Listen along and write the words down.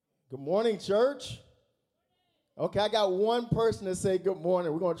Good morning, church. Okay, I got one person to say good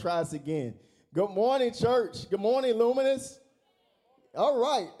morning. We're going to try this again. Good morning, church. Good morning, Luminous. All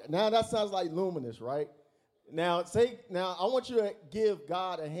right. Now that sounds like Luminous, right? Now I want you to give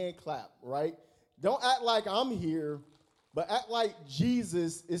God a hand clap, right? Don't act like I'm here, but act like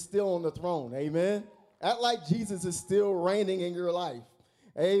Jesus is still on the throne. Amen. Act like Jesus is still reigning in your life.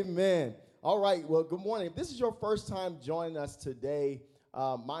 Amen. All right. Well, good morning. If this is your first time joining us today,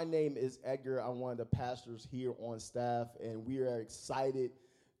 my name is Edgar. I'm one of the pastors here on staff, and we are excited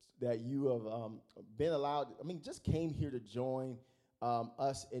that you have been allowed, just came here to join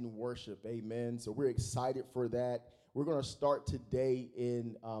us in worship. Amen. So we're excited for that. We're going to start today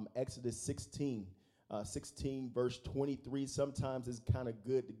in Exodus 16, 16 verse 23. Sometimes it's kind of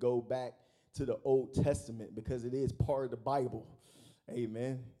good to go back to the Old Testament because it is part of the Bible.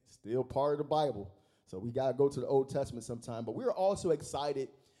 Amen. Still part of the Bible. So we got to go to the Old Testament sometime. But we're also excited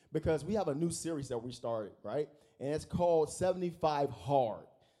because we have a new series that we started, right? And it's called 75 Hard.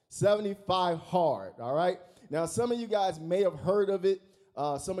 75 Hard, all right? Now, some of you guys may have heard of it.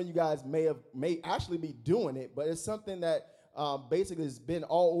 Some of you guys may actually be doing it. But it's something that basically has been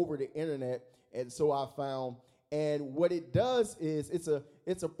all over the internet. And so I found. And what it does is it's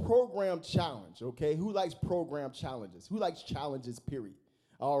a program challenge, okay? Who likes program challenges? Who likes challenges, period?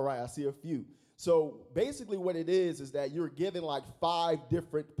 All right, I see a few. So basically what it is that you're given like 5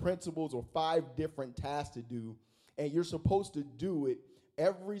 different principles or 5 different tasks to do, and you're supposed to do it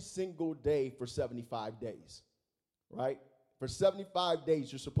every single day for 75 days, right? For 75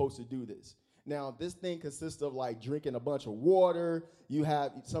 days, you're supposed to do this. Now, this thing consists of like drinking a bunch of water. You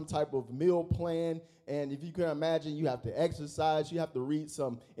have some type of meal plan. And if you can imagine, you have to exercise. You have to read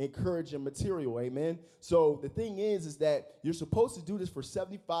some encouraging material. Amen. So the thing is that you're supposed to do this for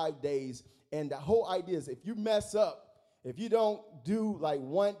 75 days. And the whole idea is if you mess up, if you don't do like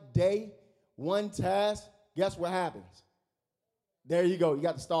one day, one task, guess what happens? There you go. You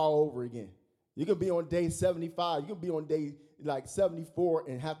got to start over again. You can be on day 75. You can be on day like 74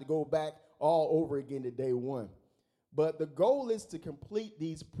 and have to go back all over again to day 1. But the goal is to complete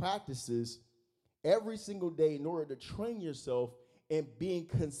these practices every single day in order to train yourself in being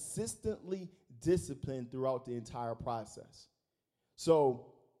consistently disciplined throughout the entire process. So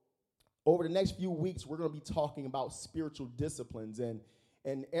over the next few weeks, we're going to be talking about spiritual disciplines.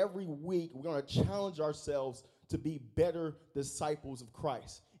 And every week, we're going to challenge ourselves to be better disciples of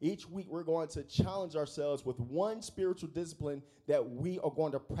Christ. Each week, we're going to challenge ourselves with one spiritual discipline that we are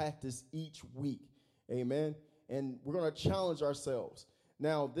going to practice each week. Amen. And we're going to challenge ourselves.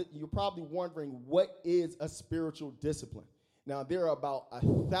 Now, you're probably wondering, what is a spiritual discipline? Now, there are about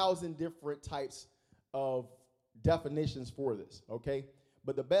 1,000 different types of definitions for this, okay?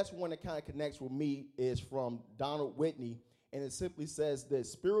 But the best one that kind of connects with me is from Donald Whitney, and it simply says that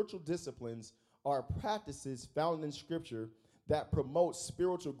spiritual disciplines are practices found in Scripture that promote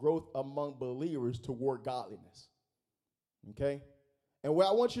spiritual growth among believers toward godliness. Okay? And what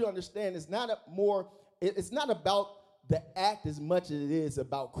I want you to understand is it's not about the act as much as it is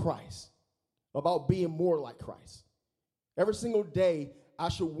about Christ, about being more like Christ. Every single day, I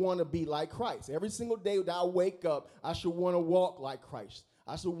should want to be like Christ. Every single day that I wake up, I should want to walk like Christ.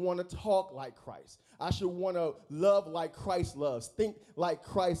 I should want to talk like Christ. I should want to love like Christ loves, think like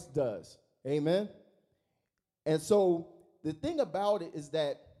Christ does. Amen? And so the thing about it is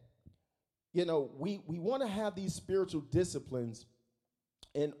that, we want to have these spiritual disciplines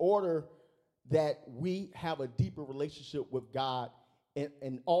in order that we have a deeper relationship with God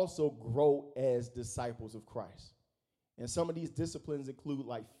and also grow as disciples of Christ. And some of these disciplines include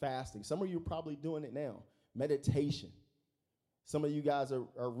like fasting. Some of you are probably doing it now. Meditation. Some of you guys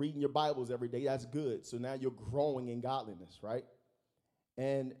are reading your Bibles every day. That's good. So now you're growing in godliness, right?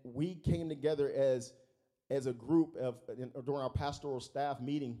 And we came together as a group during our pastoral staff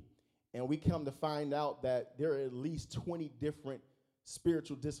meeting, and we come to find out that there are at least 20 different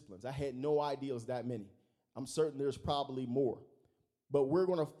spiritual disciplines. I had no idea it was that many. I'm certain there's probably more. But we're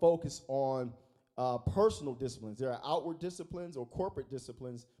going to focus on personal disciplines. There are outward disciplines or corporate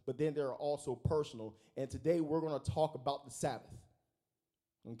disciplines, but then there are also personal. And today we're going to talk about the Sabbath.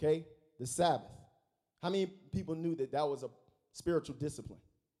 Okay? The Sabbath. How many people knew that was a spiritual discipline?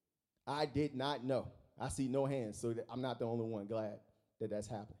 I did not know. I see no hands, so I'm not the only one glad that that's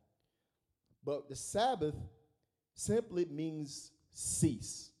happening. But the Sabbath simply means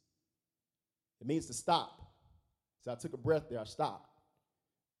cease. It means to stop. So I took a breath there. I stopped.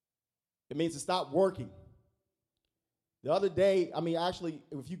 It means to stop working. The other day, actually,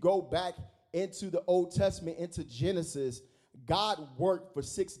 if you go back into the Old Testament, into Genesis, God worked for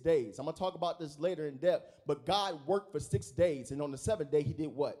 6 days. I'm going to talk about this later in depth, but God worked for 6 days, and on the 7th day, he did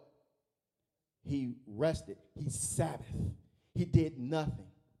what? he rested. He Sabbath. He did nothing.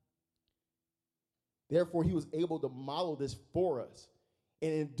 Therefore, he was able to model this for us.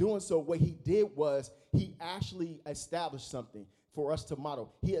 And in doing so, what he did was he actually established something for us to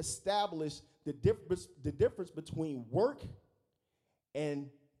model. He established the difference between work and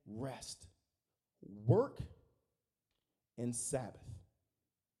rest. Work and Sabbath.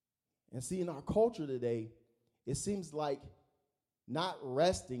 And see, in our culture today, it seems like not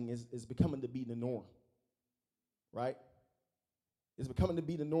resting is becoming to be the norm, right? It's becoming to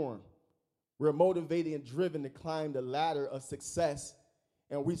be the norm. We're motivated and driven to climb the ladder of success,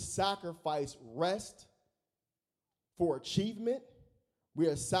 and we sacrifice rest for achievement. We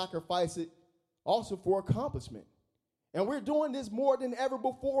are sacrificing also for accomplishment. And we're doing this more than ever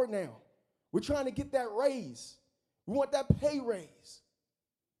before now. We're trying to get that raise. We want that pay raise.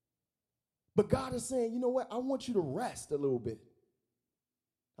 But God is saying, you know what? I want you to rest a little bit.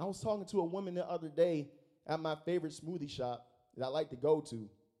 I was talking to a woman the other day at my favorite smoothie shop that I like to go to.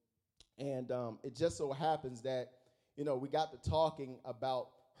 And it just so happens that, we got to talking about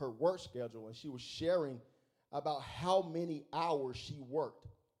her work schedule, and she was sharing about how many hours she worked.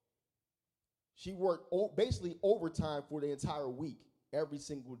 She worked basically overtime for the entire week, every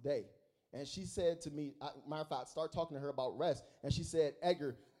single day. And she said to me, matter of fact, I started talking to her about rest, and she said,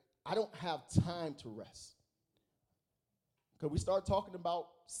 Edgar, I don't have time to rest. Because we started talking about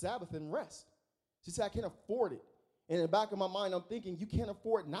Sabbath and rest. She said, I can't afford it. And in the back of my mind, I'm thinking, you can't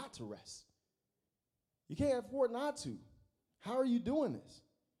afford not to rest. You can't afford not to. How are you doing this?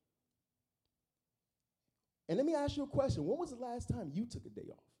 And let me ask you a question. When was the last time you took a day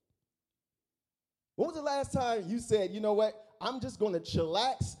off? When was the last time you said, you know what, I'm just going to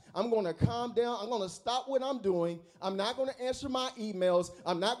chillax, I'm going to calm down, I'm going to stop what I'm doing, I'm not going to answer my emails,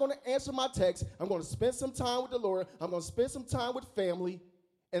 I'm not going to answer my texts, I'm going to spend some time with the Lord, I'm going to spend some time with family,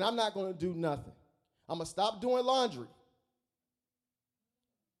 and I'm not going to do nothing. I'm going to stop doing laundry.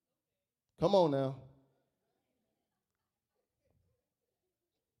 Come on now.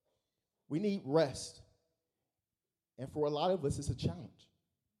 We need rest. And for a lot of us, it's a challenge.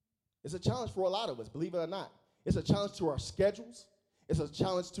 It's a challenge for a lot of us, believe it or not. It's a challenge to our schedules. It's a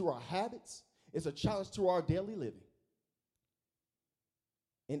challenge to our habits. It's a challenge to our daily living.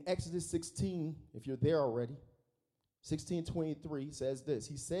 In Exodus 16, if you're there already, 16:23 says this.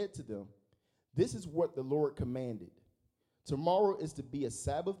 He said to them, this is what the Lord commanded. Tomorrow is to be a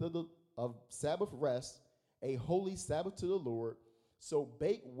Sabbath of Sabbath rest, a holy Sabbath to the Lord. So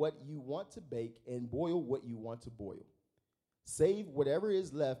bake what you want to bake and boil what you want to boil. Save whatever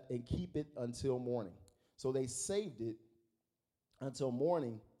is left and keep it until morning. So they saved it until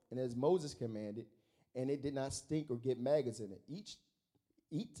morning, and as Moses commanded, and it did not stink or get maggots in it.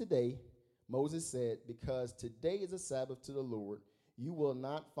 Eat today, Moses said, because today is a Sabbath to the Lord. You will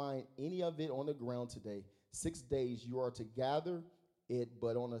not find any of it on the ground today. 6 days you are to gather it,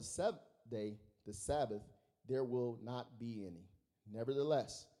 but on the seventh day, the Sabbath, there will not be any.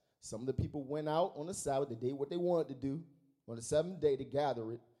 Nevertheless, some of the people went out on the Sabbath. They did what they wanted to do on the seventh day to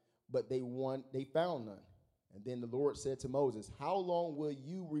gather it, but they found none. And then the Lord said to Moses, how long will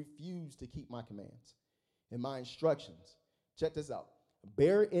you refuse to keep my commands and my instructions? Check this out.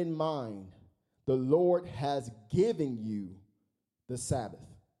 Bear in mind, the Lord has given you the Sabbath.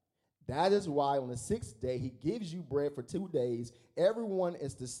 That is why on the sixth day, he gives you bread for 2 days. Everyone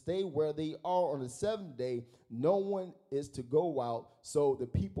is to stay where they are on the seventh day. No one is to go out. So the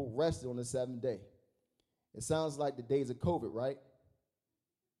people rested on the seventh day. It sounds like the days of COVID, right?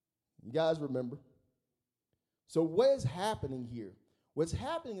 You guys remember? So what is happening here? What's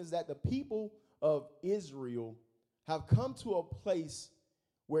happening is that the people of Israel have come to a place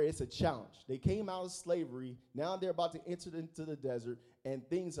where it's a challenge. They came out of slavery. Now they're about to enter into the desert, and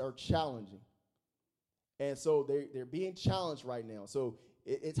things are challenging. And so they're being challenged right now. So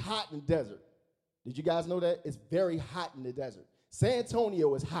it's hot in the desert. Did you guys know that? It's very hot in the desert. San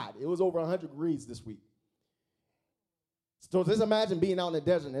Antonio is hot. It was over 100 degrees this week. So just imagine being out in the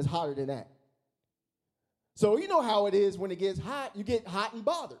desert and it's hotter than that. So you know how it is when it gets hot, you get hot and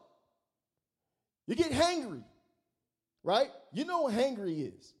bothered. You get hangry, right? You know what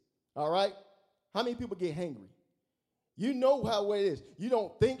hangry is, all right? How many people get hangry? You know how it is. You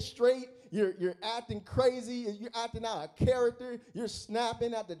don't think straight. You're acting crazy. You're acting out of character. You're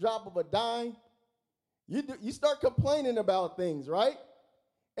snapping at the drop of a dime. You start complaining about things, right?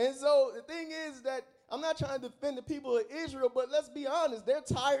 And so the thing is that I'm not trying to defend the people of Israel, but let's be honest. They're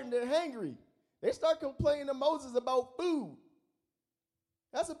tired and they're hangry. They start complaining to Moses about food.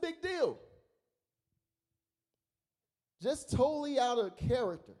 That's a big deal. Just totally out of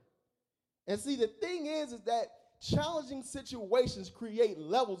character. And see, the thing is that challenging situations create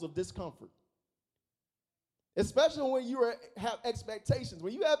levels of discomfort. Especially when you have expectations.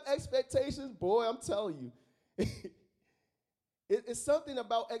 When you have expectations, boy, I'm telling you, it's something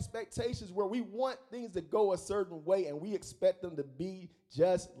about expectations where we want things to go a certain way and we expect them to be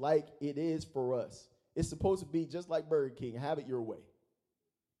just like it is for us. It's supposed to be just like Burger King, have it your way.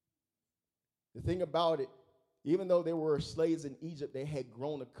 The thing about it, even though they were slaves in Egypt, they had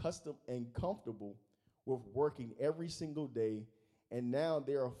grown accustomed and comfortable with working every single day, and now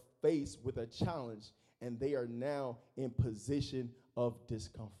they are faced with a challenge, and they are now in position of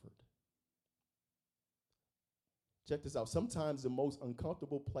discomfort. Check this out. Sometimes the most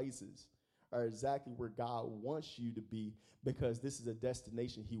uncomfortable places are exactly where God wants you to be, because this is a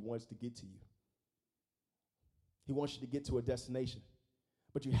destination he wants to get to you. He wants you to get to a destination.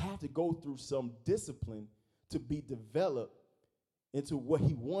 But you have to go through some discipline to be developed into what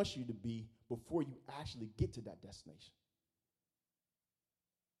he wants you to be before you actually get to that destination.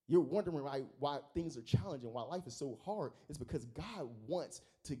 You're wondering why things are challenging, why life is so hard. It's because God wants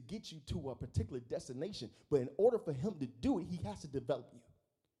to get you to a particular destination. But in order for him to do it, he has to develop you.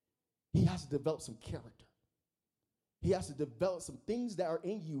 He has to develop some character. He has to develop some things that are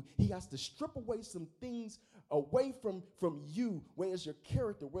in you. He has to strip away some things away from you. Where is your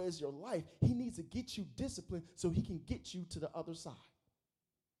character? Where is your life? He needs to get you disciplined so he can get you to the other side.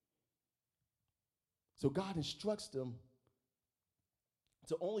 So God instructs them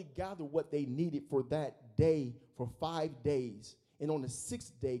to only gather what they needed for that day for 5 days. And on the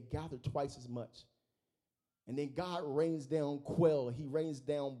 6th day, gather twice as much. And then God rains down quail. He rains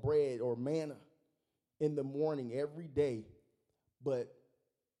down bread or manna in the morning every day. But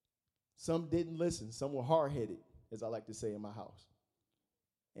some didn't listen. Some were hard-headed, as I like to say in my house,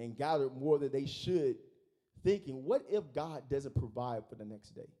 and gathered more than they should, thinking, what if God doesn't provide for the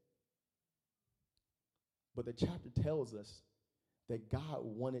next day? But the chapter tells us that God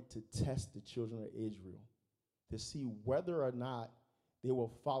wanted to test the children of Israel to see whether or not they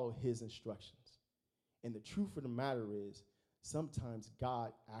will follow his instructions. And the truth of the matter is, sometimes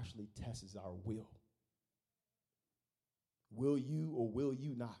God actually tests our will. Will you or will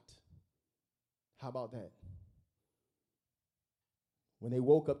you not? How about that? When they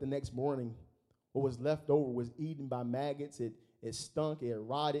woke up the next morning, what was left over was eaten by maggots. It stunk, it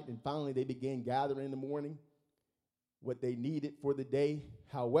rotted, and finally they began gathering in the morning what they needed for the day.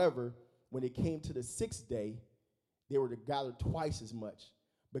 However, when it came to the 6th day, they were to gather twice as much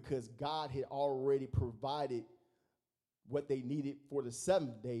because God had already provided what they needed for the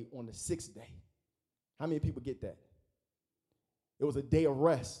 7th day on the 6th day. How many people get that? It was a day of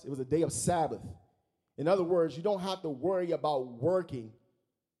rest. It was a day of Sabbath. In other words, you don't have to worry about working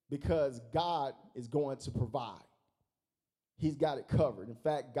because God is going to provide. He's got it covered. In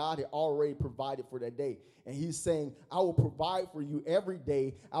fact, God had already provided for that day. And he's saying, I will provide for you every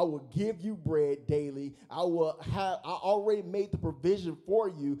day. I will give you bread daily. I already made the provision for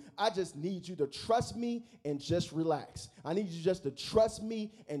you. I just need you to trust me and just relax. I need you just to trust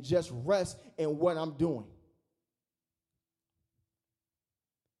me and just rest in what I'm doing.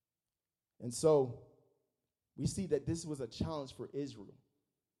 And so we see that this was a challenge for Israel.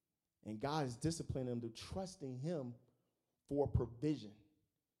 And God is disciplining them to trusting him for provision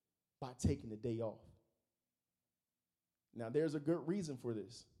by taking the day off. Now, there's a good reason for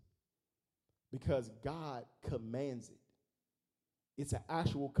this, because God commands it. It's an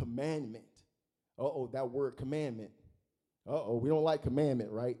actual commandment. That word commandment. We don't like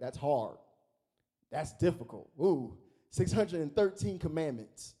commandment, right? That's hard. That's difficult. 613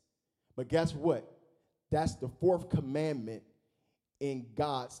 commandments. But guess what? That's the 4th commandment in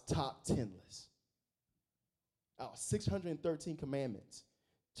God's top 10 list. 613 commandments.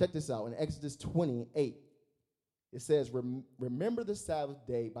 Check this out. In Exodus 28, it says, remember the Sabbath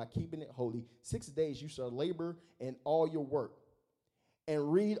day by keeping it holy. 6 days you shall labor in all your work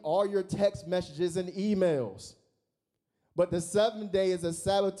and read all your text messages and emails. But the 7th day is a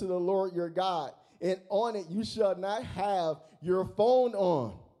Sabbath to the Lord your God, and on it you shall not have your phone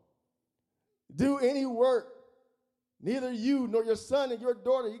on. Do any work, neither you nor your son and your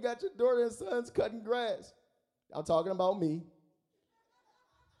daughter. You got your daughter and sons cutting grass. I'm talking about me.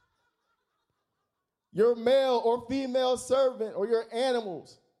 Your male or female servant or your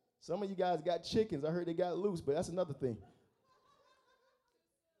animals. Some of you guys got chickens. I heard they got loose, but that's another thing.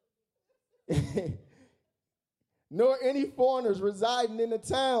 Nor any foreigners residing in the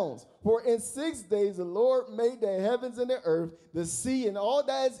towns. For in 6 days the Lord made the heavens and the earth, the sea, and all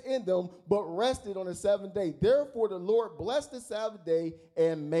that is in them, but rested on the 7th day. Therefore the Lord blessed the Sabbath day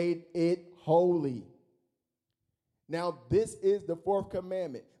and made it holy. Now, this is the 4th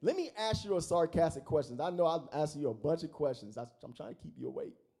commandment. Let me ask you a sarcastic question. I know I'm asking you a bunch of questions. I'm trying to keep you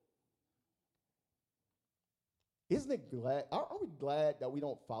awake. Isn't it glad? Are we glad that we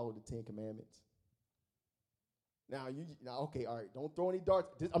don't follow the Ten Commandments? Now, okay, all right, don't throw any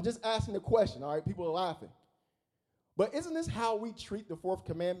darts. I'm just asking the question, all right? People are laughing. But isn't this how we treat the fourth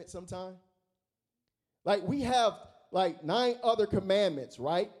commandment sometimes? Like, we have like 9 other commandments,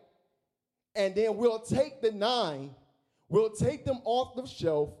 right? And then we'll take the 9, we'll take them off the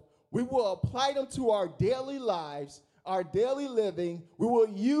shelf, we will apply them to our daily lives, our daily living, we will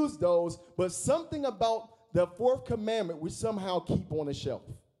use those, but something about the fourth commandment we somehow keep on the shelf,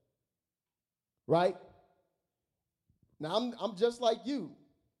 right? Now, I'm just like you.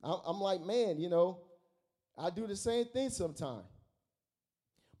 I'm like, man, I do the same thing sometimes.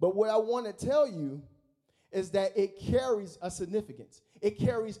 But what I want to tell you is that it carries a significance. It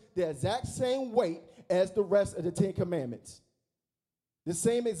carries the exact same weight as the rest of the 10 Commandments. The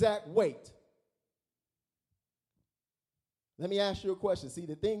same exact weight. Let me ask you a question. See,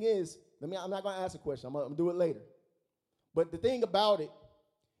 the thing is, I'm not going to ask a question. I'm going to do it later. But the thing about it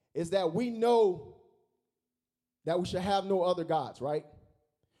is that we know that we should have no other gods, right?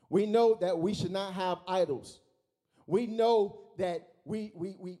 We know that we should not have idols. We know that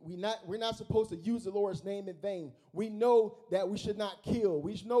we're not supposed to use the Lord's name in vain. We know that we should not kill.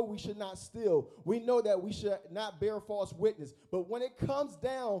 We know we should not steal. We know that we should not bear false witness. But when it comes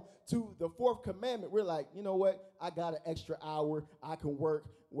down to the fourth commandment, we're like, you know what? I got an extra hour. I can work,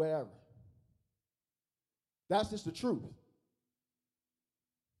 whatever. That's just the truth.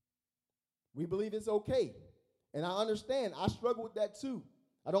 We believe it's okay. And I understand. I struggle with that too.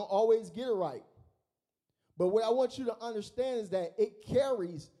 I don't always get it right. But what I want you to understand is that it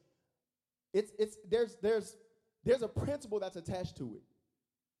carries, there's a principle that's attached to it.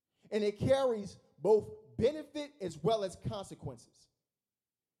 And it carries both benefit as well as consequences.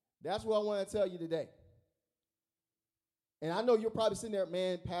 That's what I want to tell you today. And I know you're probably sitting there,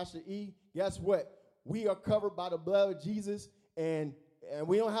 man, Pastor E, guess what? We are covered by the blood of Jesus, and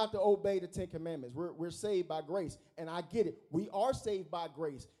we don't have to obey the 10 Commandments. We're saved by grace. And I get it. We are saved by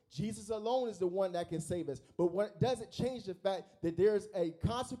grace. Jesus alone is the one that can save us. But what doesn't change the fact that there's a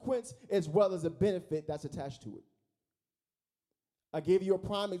consequence as well as a benefit that's attached to it. I give you a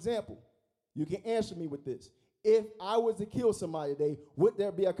prime example. You can answer me with this. If I was to kill somebody today, would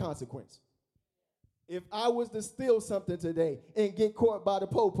there be a consequence? If I was to steal something today and get caught by the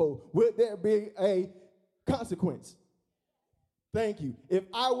popo, would there be a consequence? Thank you. If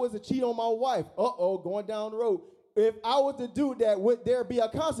I was to cheat on my wife, going down the road, if I was to do that, would there be a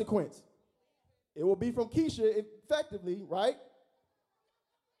consequence? It will be from Keisha effectively, right?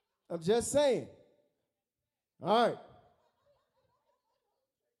 I'm just saying. All right.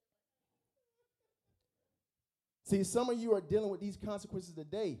 See, some of you are dealing with these consequences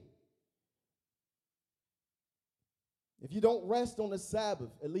today. If you don't rest on the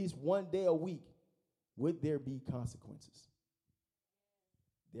Sabbath at least one day a week, would there be consequences?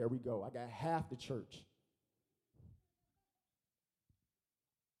 There we go. I got half the church.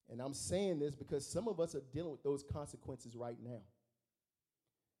 And I'm saying this because some of us are dealing with those consequences right now.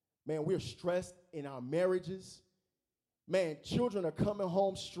 Man, we're stressed in our marriages. Man, children are coming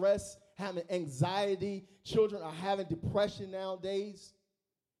home stressed, having anxiety. Children are having depression nowadays.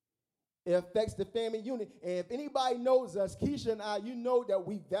 It affects the family unit. And if anybody knows us, Keisha and I, you know that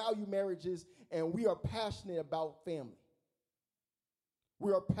we value marriages and we are passionate about family.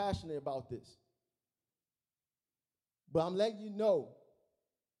 We are passionate about this. But I'm letting you know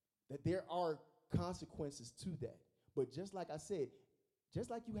that there are consequences to that. But just like I said, just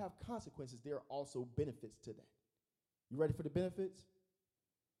like you have consequences, there are also benefits to that. You ready for the benefits?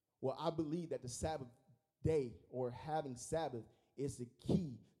 Well, I believe that the Sabbath day or having Sabbath is the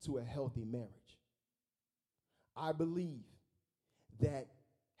key to a healthy marriage. I believe that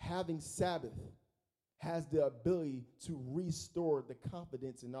having Sabbath has the ability to restore the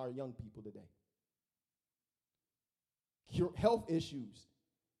confidence in our young people today. Health issues.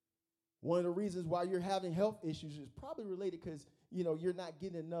 One of the reasons why you're having health issues is probably related because, you're not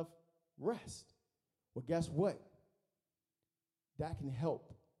getting enough rest. Well, guess what? That can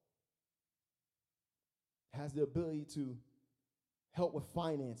help. Has the ability to help with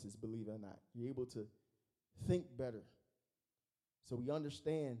finances, believe it or not. You're able to think better. So we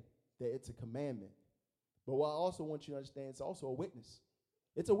understand that it's a commandment. But what I also want you to understand, it's also a witness.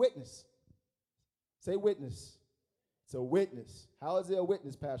 It's a witness. Say witness. It's a witness. How is it a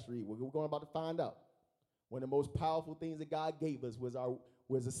witness, Pastor E? We're going about to find out. One of the most powerful things that God gave us was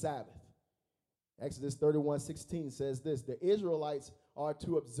a Sabbath. Exodus 31:16 says this: the Israelites are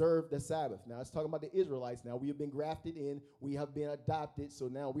to observe the Sabbath. Now, it's talking about the Israelites. Now, we have been grafted in. We have been adopted. So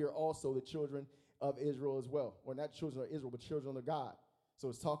now we are also the children of Israel as well. Or not children of Israel, but children of God. So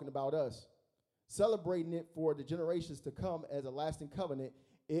it's talking about us. celebrating it for the generations to come as a lasting covenant,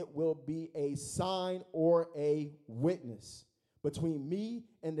 it will be a sign or a witness between me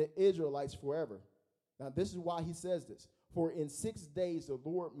and the Israelites forever. Now, this is why he says this. For in 6 days the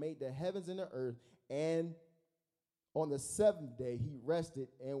Lord made the heavens and the earth, and on the seventh day he rested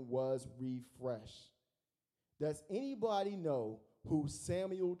and was refreshed. Does anybody know who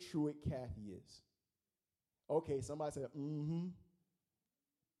Samuel Truett Cathy is? Okay, somebody said, mm-hmm.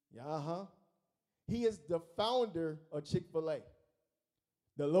 Yeah, uh-huh. He is the founder of Chick-fil-A,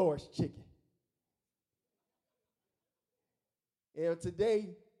 the Lord's Chicken. And today,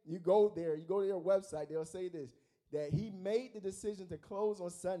 you go to their website, they'll say this, that he made the decision to close on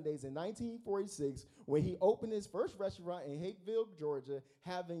Sundays in 1946 when he opened his first restaurant in Hapeville, Georgia,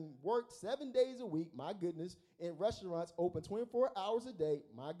 having worked 7 days a week, my goodness, in restaurants open 24 hours a day,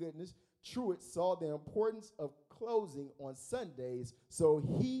 my goodness. Truett saw the importance of closing on Sundays so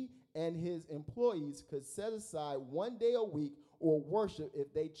he and his employees could set aside 1 day a week or worship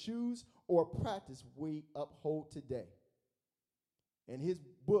if they choose or practice we uphold today. In his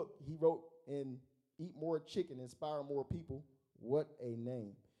book, he wrote in Eat More Chicken, Inspire More People. What a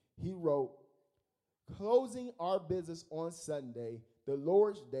name. He wrote, closing our business on Sunday, the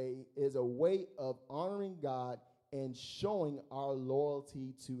Lord's Day, is a way of honoring God and showing our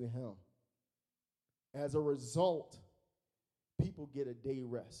loyalty to him. As a result, people get a day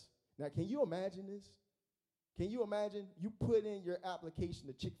rest. Now, can you imagine this? Can you imagine you put in your application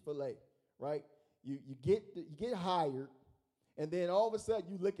to Chick-fil-A, right? You get hired, and then all of a sudden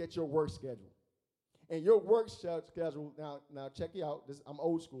you look at your work schedule. And your work schedule, now check it out. I'm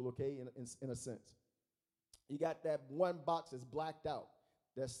old school, okay, in a sense. You got that one box that's blacked out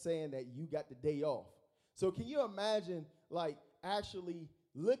that's saying that you got the day off. So can you imagine, like, actually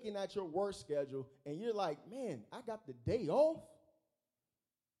looking at your work schedule and you're like, man, I got the day off?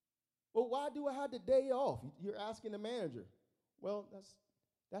 Well, why do I have the day off? You're asking the manager. Well,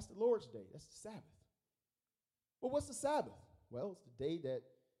 that's the Lord's Day. That's the Sabbath. Well, what's the Sabbath? Well, it's the day that,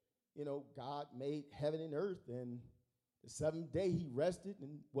 God made heaven and earth, and the seventh day he rested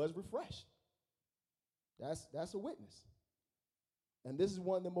and was refreshed. That's a witness. And this is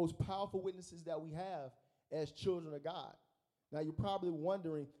one of the most powerful witnesses that we have as children of God. Now, you're probably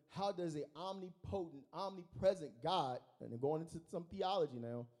wondering, how does an omnipotent, omnipresent God, and I'm going into some theology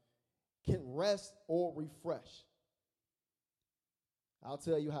now, can rest or refresh? I'll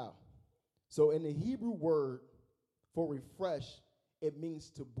tell you how. So in the Hebrew word for refresh, it means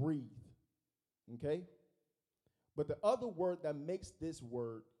to breathe, okay? But the other word that makes this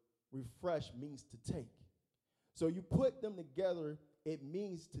word refresh means to take. So you put them together, it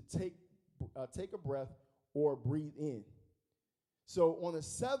means to take a breath or breathe in. So on the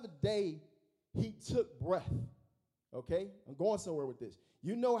seventh day, he took breath, okay? I'm going somewhere with this.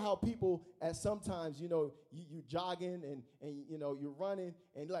 You know how people at sometimes, you're jogging and you're running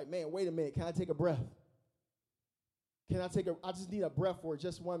and you're like, man, wait a minute, can I take a breath? I just need a breath for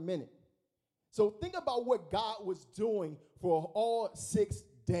just 1 minute. So think about what God was doing for all 6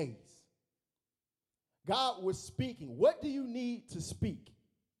 days. God was speaking. What do you need to speak?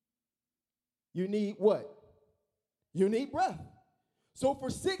 You need what? You need breath. So for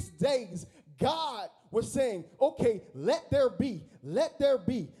 6 days, God was saying, okay, let there be, let there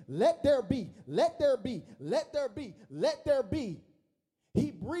be, let there be, let there be, let there be, let there be.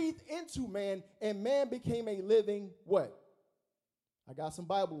 He breathed into man, and man became a living what? I got some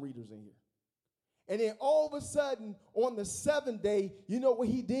Bible readers in here. And then all of a sudden, on the seventh day, you know what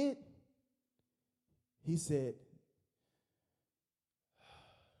he did? He said,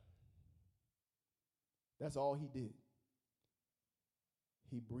 that's all he did.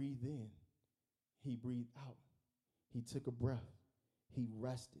 He breathed in. He breathed out. He took a breath. He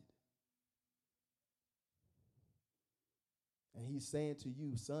rested. And he's saying to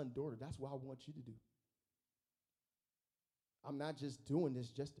you, son, daughter, that's what I want you to do. I'm not just doing this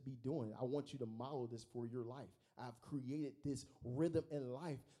just to be doing it. I want you to model this for your life. I've created this rhythm in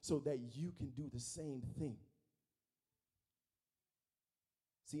life so that you can do the same thing.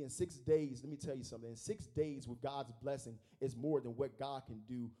 See, in 6 days, let me tell you something. In 6 days with God's blessing is more than what God can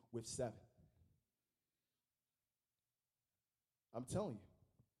do with 7. I'm telling you.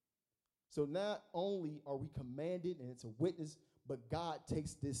 So not only are we commanded, and it's a witness, but God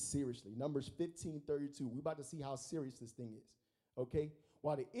takes this seriously. Numbers 15:32. We're about to see how serious this thing is. Okay?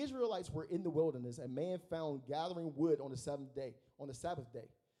 While the Israelites were in the wilderness, a man found gathering wood on the Sabbath day.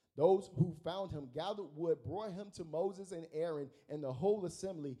 Those who found him gathered wood, brought him to Moses and Aaron and the whole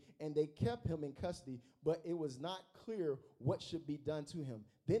assembly, and they kept him in custody, but it was not clear what should be done to him.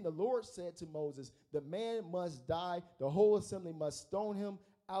 Then the Lord said to Moses, the man must die, the whole assembly must stone him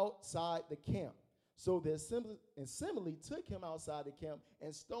outside the camp. So the assembly took him outside the camp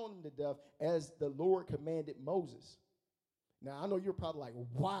and stoned him to death as the Lord commanded Moses. Now, I know you're probably like,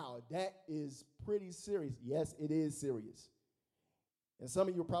 wow, that is pretty serious. Yes, it is serious. And some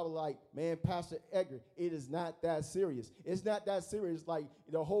of you are probably like, man, Pastor Edgar, it is not that serious. It's not that serious like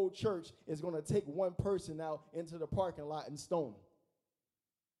the whole church is going to take one person out into the parking lot and stone him.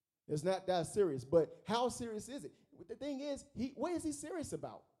 It's not that serious. But how serious is it? The thing is, what is he serious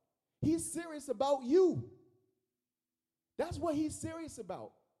about? He's serious about you. That's what he's serious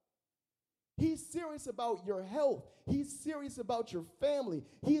about. He's serious about your health. He's serious about your family.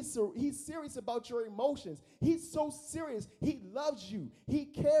 He's serious about your emotions. He's so serious. He loves you. He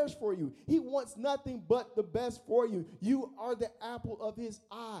cares for you. He wants nothing but the best for you. You are the apple of his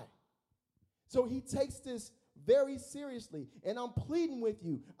eye. So he takes this very seriously, and I'm pleading with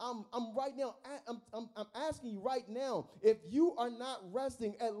you. I'm asking you right now, if you are not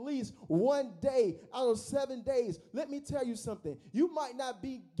resting at least one day out of 7 days, let me tell you something. You might not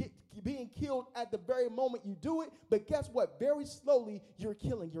be being killed at the very moment you do it, but guess what? Very slowly, you're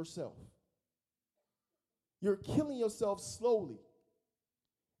killing yourself. You're killing yourself slowly.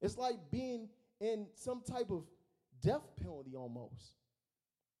 It's like being in some type of death penalty almost.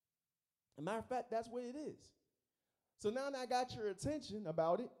 As a matter of fact, that's what it is. So now that I got your attention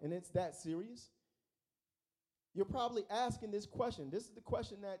about it, and it's that serious, you're probably asking this question. This is the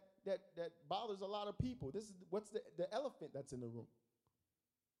question that bothers a lot of people. This is what's the elephant that's in the room.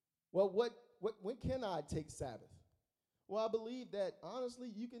 Well, when can I take Sabbath? Well, I believe that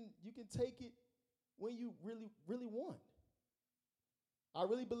honestly, you can take it when you really, really want. I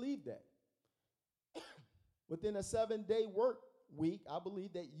really believe that. Within a 7-day work week, I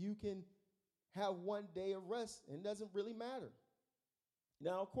believe that you can have 1 day of rest, and it doesn't really matter.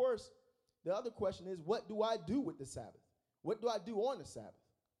 Now, of course, the other question is, what do I do with the Sabbath? What do I do on the Sabbath?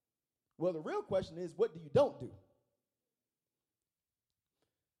 Well, the real question is, what do you don't do?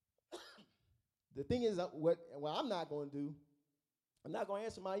 The thing is, what I'm not going to do, I'm not going to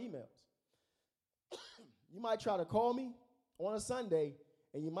answer my emails. You might try to call me on a Sunday,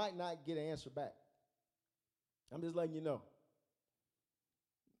 and you might not get an answer back. I'm just letting you know.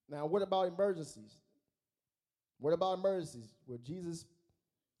 Now, what about emergencies? What about emergencies? Well, Jesus,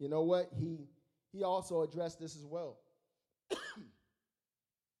 you know what? He also addressed this as well.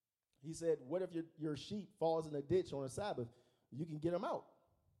 He said, what if your sheep falls in a ditch on a Sabbath? You can get them out.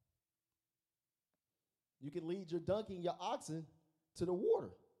 You can lead your donkey and your oxen to the water.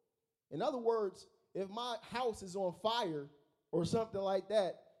 In other words, if my house is on fire or something like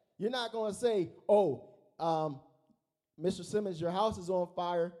that, you're not going to say, Mr. Simmons, your house is on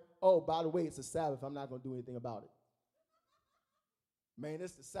fire. Oh, by the way, it's a Sabbath. I'm not going to do anything about it. Man,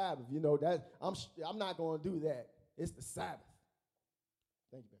 it's the Sabbath. You know that I'm not going to do that. It's the Sabbath.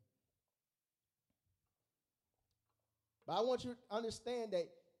 Thank you, Ben. But I want you to understand that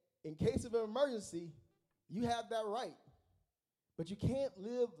in case of an emergency, you have that right. But you can't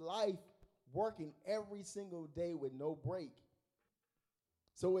live life working every single day with no break.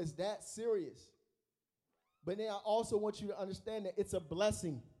 So it's that serious. But then I also want you to understand that it's a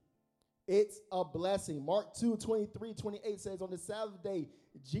blessing. It's a blessing. Mark 2:23-28 says, on the Sabbath day,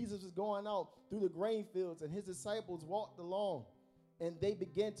 Jesus was going out through the grain fields, and his disciples walked along, and they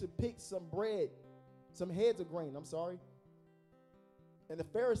began to pick some heads of grain, And the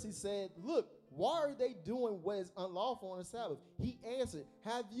Pharisees said, look, why are they doing what is unlawful on the Sabbath? He answered,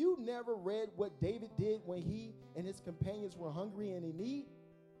 have you never read what David did when he and his companions were hungry and in need?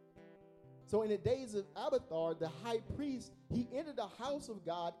 So in the days of Abiathar, the high priest, he entered the house of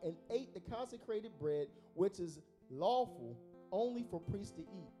God and ate the consecrated bread, which is lawful only for priests to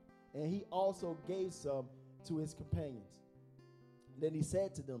eat. And he also gave some to his companions. And then he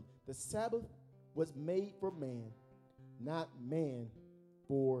said to them, the Sabbath was made for man, not man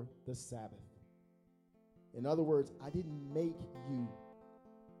for the Sabbath. In other words, I didn't make you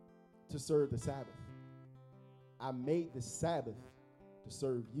to serve the Sabbath. I made the Sabbath to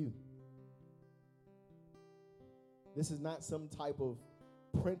serve you. This is not some type of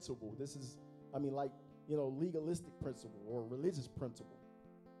principle. This is, legalistic principle or religious principle.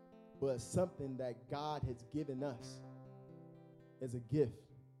 But something that God has given us as a gift.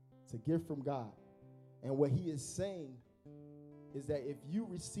 It's a gift from God. And what he is saying is that if you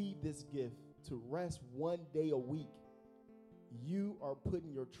receive this gift to rest 1 day a week, you are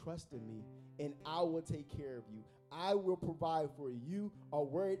putting your trust in me, and I will take care of you. I will provide for you. You are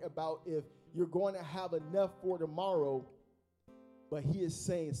worried about if you're going to have enough for tomorrow, but he is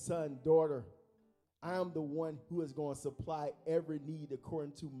saying, son, daughter, I am the one who is going to supply every need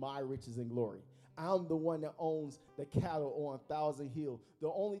according to my riches and glory. I'm the one that owns the cattle on 1,000 Hill. The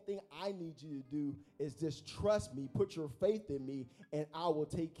only thing I need you to do is just trust me, put your faith in me, and I will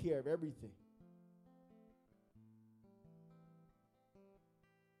take care of everything.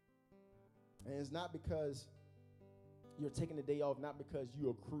 And it's not because you're taking the day off, not because you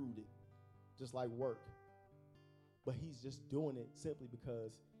accrued it, just like work. But he's just doing it simply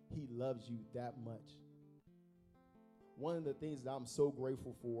because he loves you that much. One of the things that I'm so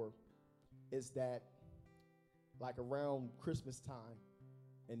grateful for is that, like around Christmas time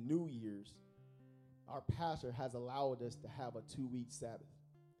and New Year's, our pastor has allowed us to have a 2-week Sabbath.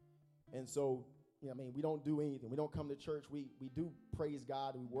 And so, we don't do anything. We don't come to church. We do praise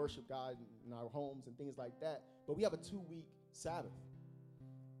God. We worship God in our homes and things like that. But we have a 2-week Sabbath.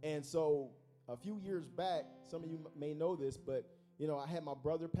 And so a few years back, some of you may know this, but I had my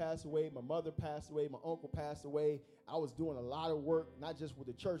brother pass away, my mother passed away, my uncle passed away. I was doing a lot of work, not just with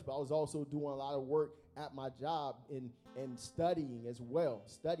the church, but I was also doing a lot of work at my job and studying as well,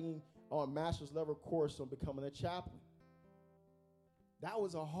 studying on a master's level course on becoming a chaplain. That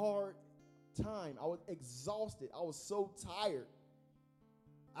was a hard time. I was exhausted. I was so tired.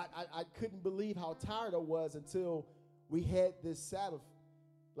 I couldn't believe how tired I was until we had this Sabbath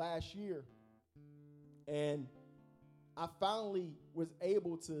last year. And I finally was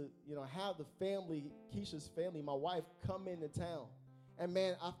able to, have the family, Keisha's family, my wife, come into town. And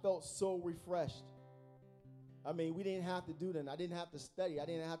man, I felt so refreshed. We didn't have to do nothing. I didn't have to study. I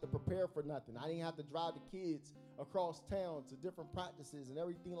didn't have to prepare for nothing. I didn't have to drive the kids across town to different practices and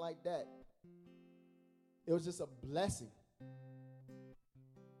everything like that. It was just a blessing.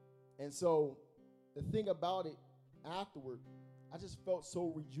 And so the thing about it afterward, I just felt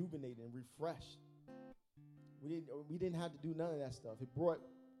so rejuvenated and refreshed. We didn't have to do none of that stuff. It brought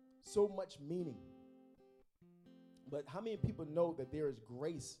so much meaning. But how many people know that there is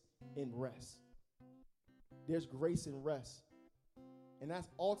grace in rest? There's grace in rest. And that's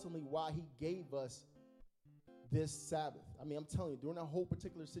ultimately why he gave us this Sabbath. I'm telling you, during that whole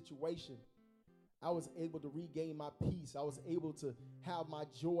particular situation, I was able to regain my peace. I was able to have my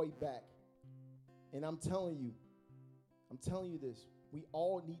joy back. And I'm telling you this. We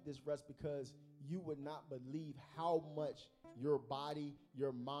all need this rest because you would not believe how much your body,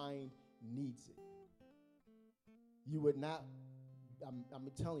 your mind needs it. You would not.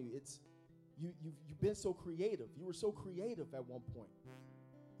 I'm telling you, you've been so creative. You were so creative at one point.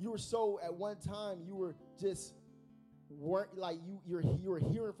 You were so at one time you were just weren't like you were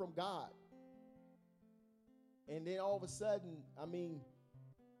hearing from God. And then all of a sudden,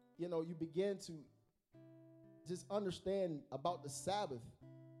 you begin to just understand about the Sabbath.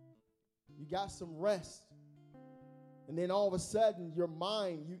 You got some rest. And then all of a sudden, your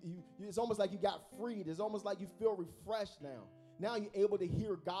mind, it's almost like you got freed. It's almost like you feel refreshed now. Now you're able to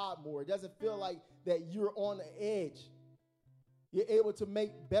hear God more. It doesn't feel like that you're on the edge. You're able to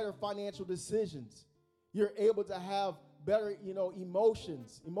make better financial decisions. You're able to have better,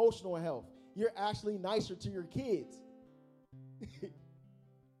 emotions, emotional health. You're actually nicer to your kids.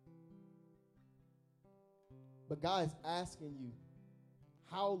 But God is asking you,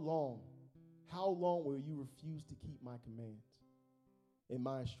 how long will you refuse to keep my commands and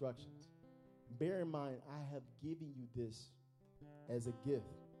my instructions? Bear in mind, I have given you this as a gift.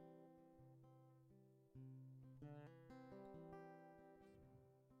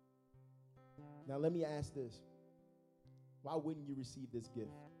 Now let me ask this. Why wouldn't you receive this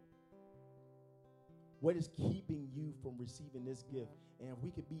gift? What is keeping you from receiving this gift? And if we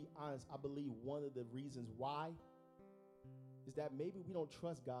could be honest, I believe one of the reasons why is that maybe we don't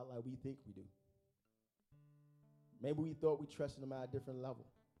trust God like we think we do. Maybe we thought we trusted him at a different level.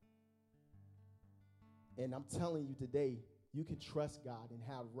 And I'm telling you today, you can trust God and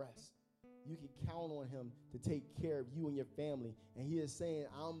have rest. You can count on him to take care of you and your family. And he is saying,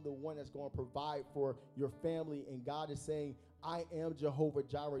 I'm the one that's going to provide for your family. And God is saying, I am Jehovah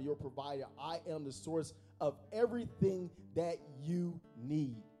Jireh, your provider. I am the source of everything that you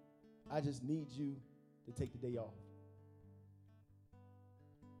need. I just need you to take the day off.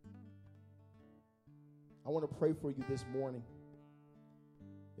 I want to pray for you this morning.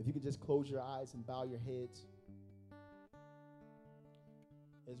 If you could just close your eyes and bow your heads.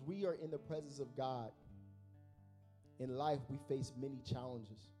 As we are in the presence of God, in life we face many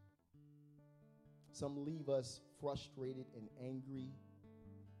challenges. Some leave us frustrated and angry,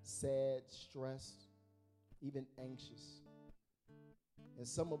 sad, stressed, even anxious. And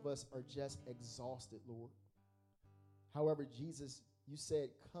some of us are just exhausted, Lord. However, Jesus, you said,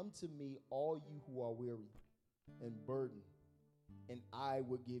 come to me, all you who are weary and burdened, and I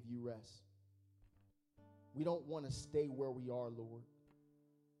will give you rest. We don't want to stay where we are, Lord.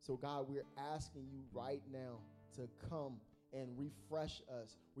 So, God, we're asking you right now to come and refresh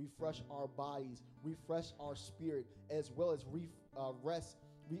us, refresh our bodies, refresh our spirit, as well as refresh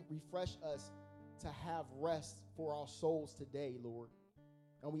us to have rest for our souls today, Lord.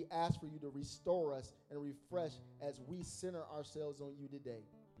 And we ask for you to restore us and refresh as we center ourselves on you today.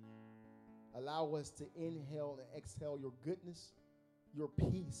 Allow us to inhale and exhale your goodness, your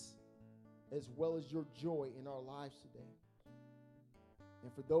peace, as well as your joy in our lives today.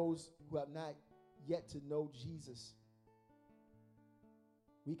 And for those who have not yet to know Jesus,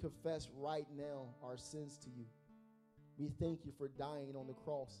 we confess right now our sins to you. We thank you for dying on the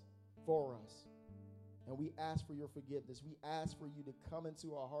cross for us. And we ask for your forgiveness. We ask for you to come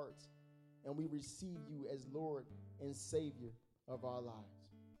into our hearts, and we receive you as Lord and Savior of our lives.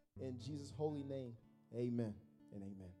 In Jesus' holy name, amen and amen.